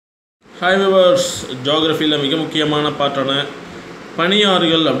Hi viewers, ஜியோகிராஃபியில் மிக முக்கியமான பாட்டான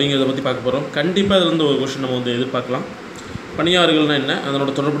பனியாறுகள் அப்படிங்கிறத பற்றி பார்க்க போகிறோம். கண்டிப்பாக இதிலிருந்து ஒரு கொஸ்டின் நம்ம எதிர்பார்க்கலாம். பனியாறுகள்னால் என்ன,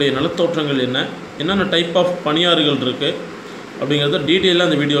 அதனோட தொடர்புடைய நிலத்தோற்றங்கள் என்ன, என்னென்ன டைப் ஆஃப் பனியாறுகள் இருக்குது அப்படிங்கிறத டீட்டெயிலாக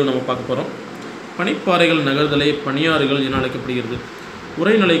அந்த வீடியோவில் நம்ம பார்க்க போகிறோம். பனிப்பாறைகள் நகர்தலை பனியாறுகள் என அழைக்கப்படுகிறது.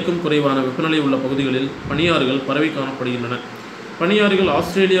 உறைநிலைக்கும் குறைவான வெப்பநிலை உள்ள பகுதிகளில் பனியாறுகள் பரவி காணப்படுகின்றன. பனியாறுகள்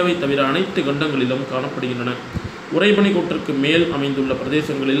ஆஸ்திரேலியாவை தவிர அனைத்து கண்டங்களிலும் காணப்படுகின்றன. உறைபனிக்கூட்டிற்கு மேல் அமைந்துள்ள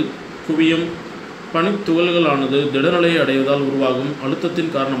பிரதேசங்களில் குவியும் பனித்துகள்களானது திடநிலையை அடைவதால் உருவாகும்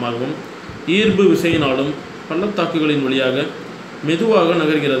அழுத்தத்தின் காரணமாகவும் ஈர்ப்பு விசையினாலும் பள்ளத்தாக்குகளின் வழியாக மெதுவாக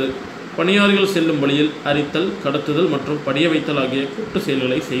நகர்கிறது. பனியாறுகள் செல்லும் வழியில் அரித்தல், கடத்துதல் மற்றும் படிய வைத்தல் ஆகிய கூட்டு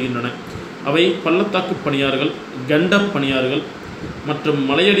செயல்களை செய்கின்றன. அவை பள்ளத்தாக்கு பனியாறுகள், கண்ட பனியாறுகள் மற்றும்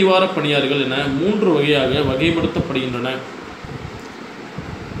மலையடிவார பனியாறுகள் என 3 வகையாக வகைப்படுத்தப்படுகின்றன.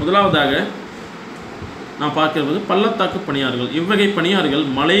 முதலாவதாக நான் பார்க்கிறது பள்ளத்தாக்கு பனியாறுகள். இவ்வகை பனியாறுகள்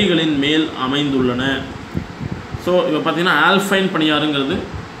மலைகளின் மேல் அமைந்துள்ளன. ஸோ இப்போ பார்த்திங்கன்னா ஆல்ஃபைன் பனியாறுங்கிறது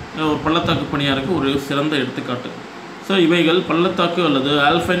ஒரு பள்ளத்தாக்கு பனியாறுக்கு ஒரு சிறந்த எடுத்துக்காட்டு. ஸோ இவைகள் பள்ளத்தாக்கு அல்லது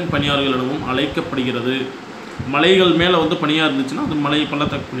ஆல்ஃபைன் பனியாறுகள் எனவும் அழைக்கப்படுகிறது. மலைகள் மேலே பனியாறு இருந்துச்சுன்னா அது மலை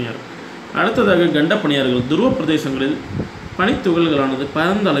பள்ளத்தாக்கு பனியாறு. அடுத்ததாக கண்ட பனியாறுகள். துருவ பிரதேசங்களில் பனித்துகள்களானது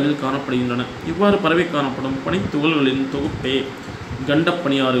பரந்த அளவில் காணப்படுகின்றன. இவ்வாறு பரவி காணப்படும் பனித்துகள்களின் தொகுப்பே கண்ட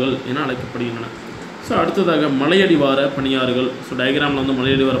பனியாறுகள் என அழைக்கப்படுகின்றன. ஸோ அடுத்ததாக மலையடிவார பனியாறுகள். ஸோ டயக்ராமில்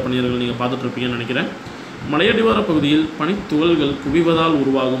மலையடிவார பனியாறுகள் நீங்கள் பார்த்துட்ருப்பீங்கன்னு நினைக்கிறேன். மலையடிவார பகுதியில் பனித்துகள்கள் குவிவதால்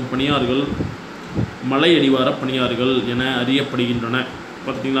உருவாகும் பனியாறுகள் மலையடிவார பனியாறுகள் என அறியப்படுகின்றன.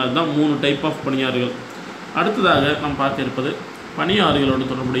 பார்த்திங்களா, அதுதான் 3 டைப் ஆஃப் பனியாறுகள். அடுத்ததாக நாம் பார்க்க இருப்பது பனியாறுகளோடு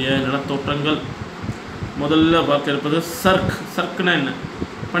தொடர்புடைய நிலத்தோற்றங்கள். முதல்ல பார்க்க இருப்பது சர்க்னா என்ன?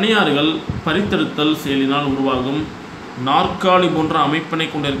 பனியாறுகள் பறித்தெடுத்தல் செயலினால் உருவாகும் நாற்காலி போன்ற அமைப்பினை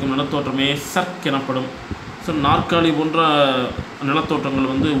கொண்டிருக்கும் நிலத்தோற்றமே சர்க் எனப்படும். ஸோ நாற்காலி போன்ற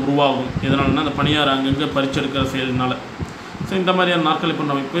நிலத்தோற்றங்கள் உருவாகும். எதனால்னா அந்த பனியாறு அங்கங்கே பறிச்செடுக்கிற செயலினால். ஸோ இந்த மாதிரியான நாற்காலி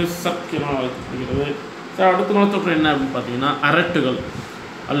போன்ற அமைப்பு சர்க் என அழைக்கப்படுகிறது. ஸோ அடுத்த நிலத்தோற்றம் என்ன அப்படின்னு பார்த்தீங்கன்னா அரட்டுகள்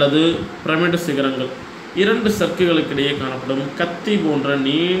அல்லது பிரமிடு சிகரங்கள். 2 சர்க்குகளுக்கு இடையே காணப்படும் கத்தி போன்ற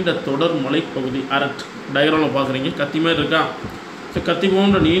நீண்ட தொடர் மலைப்பகுதி அரட். டயக்ராமில் பார்க்குறீங்க, கத்தி மாதிரி இருக்கா? ஸோ கத்தி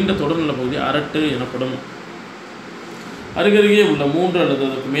போன்ற நீண்ட தொடர் நிலப்பகுதி அரட்டு எனப்படும். அருகருகே உள்ள 3 அல்லது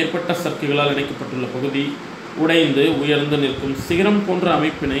அதற்கு மேற்பட்ட சர்க்குகளால் இணைக்கப்பட்டுள்ள பகுதி உடைந்து உயர்ந்து நிற்கும் சிகரம் போன்ற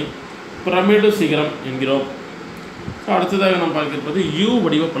அமைப்பினை பிரமிடு சிகரம் என்கிறோம். அடுத்ததாக நாம் பார்க்கிருப்பது யூ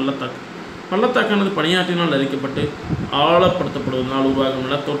வடிவ பள்ளத்தாக்கு. பள்ளத்தாக்கானது பனியாற்றினால் அரிக்கப்பட்டு ஆழப்படுத்தப்படுவதனால் உருவாகும்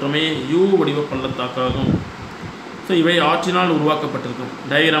நிலத்தோற்றமே யூ வடிவ பள்ளத்தாக்காகும். ஸோ இவை ஆற்றினால் உருவாக்கப்பட்டிருக்கும்.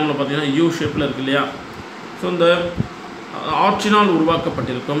 டயக்ராமில் பார்த்தீங்கன்னா யூ ஷேப்பில் இருக்கு இல்லையா? ஸோ இந்த ஆற்றினால்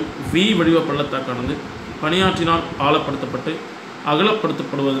உருவாக்கப்பட்டிருக்கும் வி வடிவ பள்ளத்தாக்கானது பனியாற்றினால் ஆழப்படுத்தப்பட்டு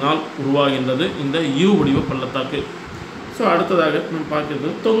அகலப்படுத்தப்படுவதனால் உருவாகின்றது இந்த யூ வடிவ பள்ளத்தாக்கு. ஸோ அடுத்ததாக நாம் பார்க்கிறது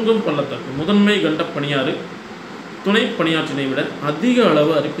தொங்கும் பள்ளத்தாக்கு. முதன்மை கண்ட பனியாறு துணை பனியாற்றினை விட அதிக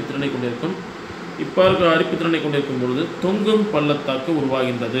அளவு அரிப்புத்திறனை கொண்டிருக்கும். இப்போ இருக்கிற அரிப்புத்திறனை கொண்டிருக்கும் பொழுது தொங்கும் பள்ளத்தாக்கு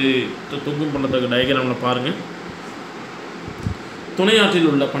உருவாகின்றது. தொங்கும் பள்ளத்தாக்கு டயக்ராமில் பாருங்கள். துணையாற்றில்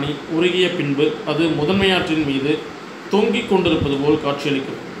உள்ள பனி உருகிய பின்பு அது முதன்மையாற்றின் மீது தொங்கிக் கொண்டிருப்பது போல்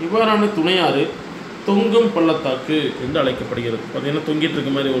காட்சியளிக்கும். இவ்வாறான துணையாறு தொங்கும் பள்ளத்தாக்கு என்று அழைக்கப்படுகிறது. பார்த்திங்கன்னா தொங்கிட்டு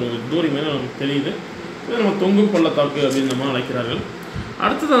இருக்க மாதிரி ஒரு தூரி மாதிரி நமக்கு தெரியுது. நம்ம தொங்கும் பள்ளத்தாக்கு அப்படின்னு நம்ம அழைக்கிறார்கள்.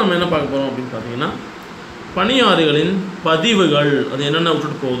 அடுத்தது நம்ம என்ன பார்க்க போகிறோம் அப்படின்னு பார்த்தீங்கன்னா பனியாறுகளின் பதிவுகள். அது என்னென்ன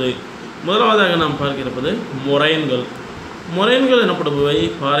விட்டுட்டு போகுது. முதலாவதாக நாம் பார்க்கிறப்பது மொரைன்கள். மொரைன்கள் எனப்படுபவை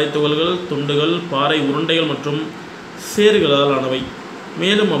பாறை துகள்கள், துண்டுகள், பாறை உருண்டைகள் மற்றும் சேறுகளால் ஆனவை.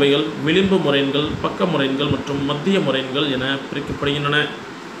 மேலும் அவைகள் விளிம்பு மொரைன்கள், பக்க மொரைன்கள் மற்றும் மத்திய மொரைன்கள் என பிரிக்கப்படுகின்றன.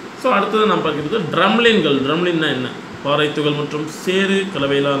 ஸோ அடுத்தது நாம் பார்க்கிறது ட்ரம்லின்கள். ட்ரம்லின்னா என்ன? பாறை துகள் மற்றும் சேறு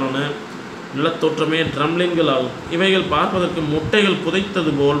கலவையிலான நிலத்தோற்றமே ட்ரம்லின்கள் ஆகும். இவைகள் பார்ப்பதற்கு முட்டைகள்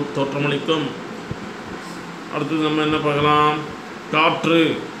புதைத்தது போல் தோற்றமளிக்கும். அடுத்தது நம்ம என்ன பார்க்கலாம்? காற்று.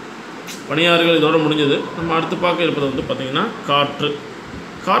 பனியாறுகள் இதோடு முடிஞ்சது. நம்ம அடுத்து பார்க்க இருப்பது பார்த்திங்கன்னா காற்று.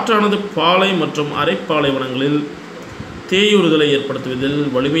 காற்றானது பாலை மற்றும் அரைப்பாலைவனங்களில் தேயுறுதலை ஏற்படுத்துவதில்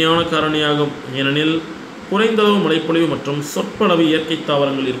வலிமையான காரணியாகும். ஏனெனில் குறைந்தளவு மழைப்பொழிவு மற்றும் சொற்பளவு இயற்கை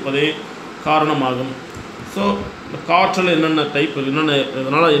தாவரங்கள் இருப்பதே காரணமாகும். ஸோ இந்த காற்றில் என்னென்ன டைப்,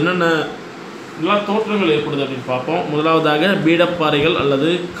 இதனால் என்னென்ன தோற்றங்கள் ஏற்படுது அப்படின்னு பார்ப்போம். முதலாவதாக பீடப்பாறைகள் அல்லது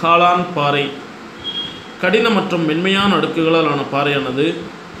காளான் பாறை. கடின மற்றும் மென்மையான அடுக்குகளால் ஆன பாறையானது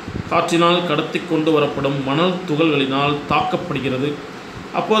காற்றினால் கடத்தி கொண்டு வரப்படும் மணல் துகள்களினால் தாக்கப்படுகிறது.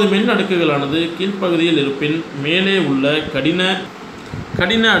 அப்போது மென் அடுக்குகளானது கீழ்ப்பகுதியில் இருப்பின் மேலே உள்ள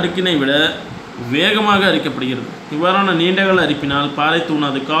கடின அடுக்கினை விட வேகமாக அரிக்கப்படுகிறது. இவ்வாறான நீண்டகால அரிப்பினால் பாறை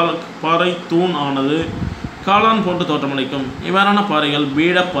தூண் ஆனது காளான் போன்று தோற்றமளிக்கும். இவ்வாறான பாறைகள்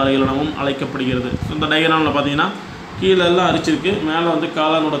பீடப்பாறைகள் எனவும் அழைக்கப்படுகிறது. இந்த டயக்ராமில் பார்த்தீங்கன்னா கீழெல்லாம் அரிச்சிருக்கு, மேலே வந்து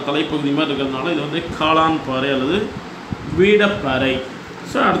காளானோட தலைப்பகுதி மாதிரி இருக்கிறதுனால இது வந்து காளான் பாறை அல்லது வீடப்பாறை.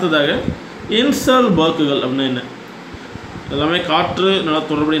 ஸோ அடுத்ததாக இன்சல் பர்க்குகள் அப்படின்னா என்ன? எல்லாமே காற்று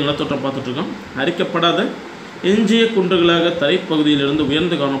தொடர்புடைய நிலத்தோற்றம் பார்த்துட்ருக்கோம். அரிக்கப்படாத எஞ்சிய குன்றுகளாக தரைப்பகுதியிலிருந்து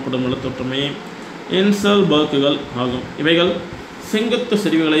உயர்ந்து காணப்படும் நிலத்தோற்றமே இன்சல் பர்க்குகள் ஆகும். இவைகள் செங்குத்து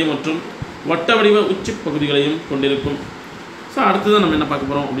சரிவுகளையும் மற்றும் வட்ட வடிவ உச்சி பகுதிகளையும் கொண்டிருக்கும். ஸோ அடுத்ததான் நம்ம என்ன பார்க்க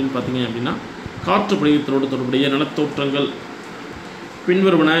போகிறோம் அப்படின்னு பார்த்தீங்க அப்படின்னா, காற்று படிவித்தலோடு தொடர்புடைய நிலத்தோற்றங்கள்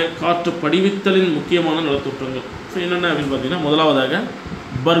பின்வருவன காற்று படிவித்தலின் முக்கியமான நிலத்தோற்றங்கள். ஸோ என்னென்ன அப்படின்னு பார்த்தீங்கன்னா, முதலாவதாக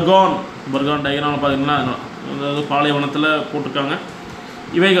பர்கான் டயக்ராமில் பார்த்தீங்கன்னா அதாவது பாலைவனத்தில் போட்டிருக்காங்க.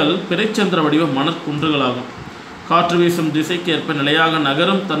 இவைகள் பிறைச்சந்திர வடிவ மணற்குன்றுகளாகும். காற்று வீசும் திசைக்கு ஏற்ப நிலையாக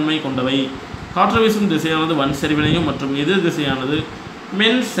நகரும் தன்மை கொண்டவை. காற்று வீசும் திசையானது வன் சரிவினையும் மற்றும் எதிர் திசையானது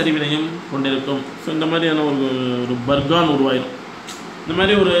மென் சரிவினையும் கொண்டிருக்கும். ஸோ இந்த மாதிரியான ஒரு பர்கான் உருவாயிடும். இந்த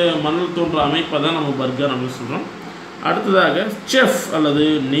மாதிரி ஒரு மணல் தோன்ற அமைப்பை தான் நம்ம பர்கான் அப்படின்னு சொல்கிறோம். அடுத்ததாக செஃப் அல்லது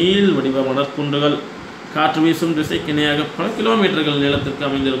நீள் வடிவ மணற்குன்றுகள் காற்று வீசும் திசைக்கு இணையாக பல கிலோமீட்டர்கள் நீளத்திற்கு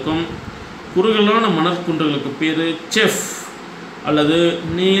அமைந்திருக்கும். குறுகலான மணற்குன்றுகளுக்கு பேர் செஃப் அல்லது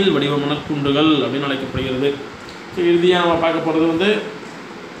நீள் வடிவ மணற்குன்றுகள் அப்படின்னு அழைக்கப்படுகிறது. ஸோ இறுதியாக நம்ம பார்க்க போகிறது வந்து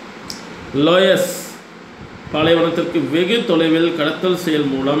லோயஸ். பாலைவனத்திற்கு வெகு தொலைவில் கடத்தல் செயல்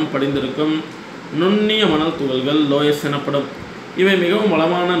மூலம் படிந்திருக்கும் நுண்ணிய மணல் துகள்கள் லோயஸ் எனப்படும். இவை மிகவும்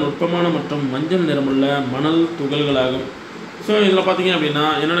வளமான, நுட்பமான மற்றும் மஞ்சள் நிறமுள்ள மணல் துகள்களாகும். ஸோ இதில் பார்த்தீங்க அப்படின்னா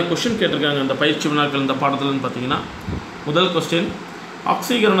என்னென்ன கொஸ்டின் கேட்டிருக்காங்க இந்த பயிற்சி வினாக்கள் இந்த பாடத்தில்னு பார்த்தீங்கன்னா, முதல் கொஸ்டின்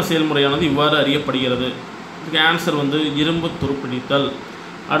ஆக்சீகரண செயல்முறையானது இவ்வாறு அறியப்படுகிறது. இதுக்கு ஆன்சர் வந்து இரும்பு துருப்பிடித்தல்.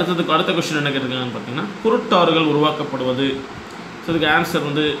 அடுத்த கொஸ்டின் என்ன கேட்டிருக்காங்கன்னு பார்த்தீங்கன்னா, குருட்டாறுகள் உருவாக்கப்படுவது. ஸோ இதுக்கு ஆன்சர்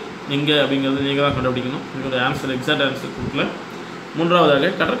வந்து எங்கே அப்படிங்கிறது நீங்கள் தான் கண்டுபிடிக்கணும். இதோட ஆன்சர் எக்ஸாக்ட் ஆன்சர் கொடுக்கல. மூன்றாவதாக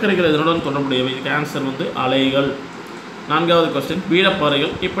கடற்கரைகள் இதனுடன் தொடர்புடையவை. இதுக்கு ஆன்சர் வந்து அலைகள். நான்காவது கொஸ்டின்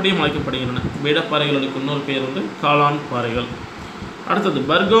வீடப்பாறைகள் இப்படியும் அழைக்கப்படுகின்றன. வீடப்பாறைகளுக்கு இன்னொரு பேர் வந்து காளான் பாறைகள். அடுத்தது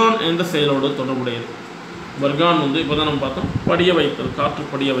பர்கான் எந்த செயலோடு தொடர்புடையது? பர்கான் வந்து இப்போ தான் நம்ம பார்த்தோம், படிய வைத்தல், காற்று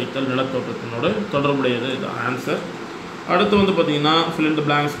படிய வைத்தல் நிலத்தோற்றத்தினோடு தொடர்புடையது. இது ஆன்சர். அடுத்து வந்து பார்த்திங்கன்னா ஃபில் இன் தி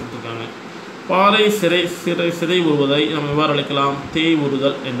பிளாங்க்ஸ் கொடுத்துருக்காங்க. பாறை சிறை உருவதை நம்ம எவ்வாறு அழைக்கலாம்? தேய்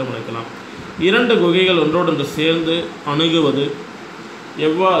உறுதல் என்றும் அழைக்கலாம். இரண்டு குகைகள் ஒன்றோடொன்று சேர்ந்து அணுகுவது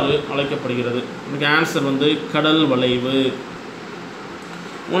எவ்வாறு அழைக்கப்படுகிறது? இதுக்கு ஆன்சர் வந்து கடல் வளைவு.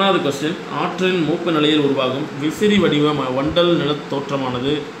 மூணாவது கொஸ்டின் ஆற்றின் மூப்பு நிலையில் உருவாகும் விசிறி வடிவ வண்டல்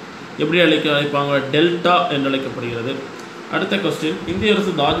நிலத்தோற்றமானது எப்படி அழைப்பாங்க? டெல்டா என்று அழைக்கப்படுகிறது. அடுத்த கொஸ்டின் இந்திய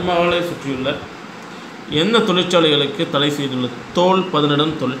அரசு தாஜ்மஹாலை சுற்றியுள்ள எந்த தொழிற்சாலைகளுக்கு தடை செய்துள்ளது? தோல்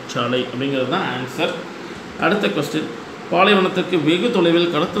பதனிடும் தொழிற்சாலை அப்படிங்கிறது தான் ஆன்சர். அடுத்த கொஸ்டின் பாலைவனத்திற்கு வெகு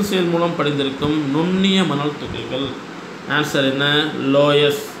தொலைவில் கடத்தல் செயல் மூலம் படிந்திருக்கும் நுண்ணிய மணல் துகள்கள். ஆன்சர் என்ன?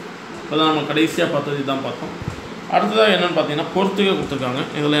 லோயஸ். இப்போ தான் நம்ம கடைசியாக பார்த்தது தான் பார்த்தோம். அடுத்ததாக என்னென்னு பார்த்தீங்கன்னா பொறுத்துக்க கொடுத்துருக்காங்க.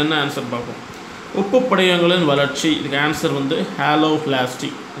 இதில் என்ன ஆன்சர் பார்ப்போம். உப்பு படிகங்களின் வளர்ச்சி. இதுக்கு ஆன்சர் வந்து ஹாலோ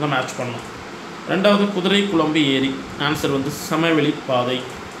பிளாஸ்டிக். இதை மேட்ச் பண்ணணும். ரெண்டாவது குதிரை குழம்பு ஏரி. ஆன்சர் வந்து சமவெளி பாதை.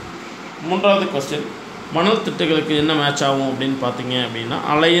 மூன்றாவது கொஸ்டின் மணல் திட்டுகளுக்கு என்ன மேட்ச் ஆகும் அப்படின்னு பார்த்தீங்க அப்படின்னா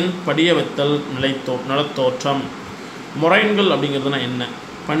அலையின் படிய வைத்தல் நிலத்தோற்றம். மொரைன்கள் அப்படிங்கிறதுனா என்ன?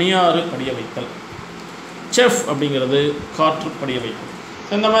 பனியாறு படிய வைத்தல். செஃப் அப்படிங்கிறது காற்று படிய வைத்தல்.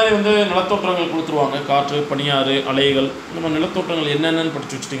 இந்த மாதிரி வந்து நிலத்தோற்றங்கள் கொடுத்துருவாங்க. காற்று, பனியாறு, அலைகள், இந்த மாதிரி நிலத்தோற்றங்கள் என்னென்னு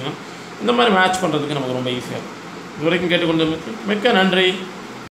படித்து வச்சுட்டிங்கன்னா இந்த மாதிரி மேட்ச் பண்ணுறதுக்கு நமக்கு ரொம்ப ஈஸியாக இருக்கும். இது வரைக்கும் கேட்டுக்கொண்டு மிக்க நன்றி.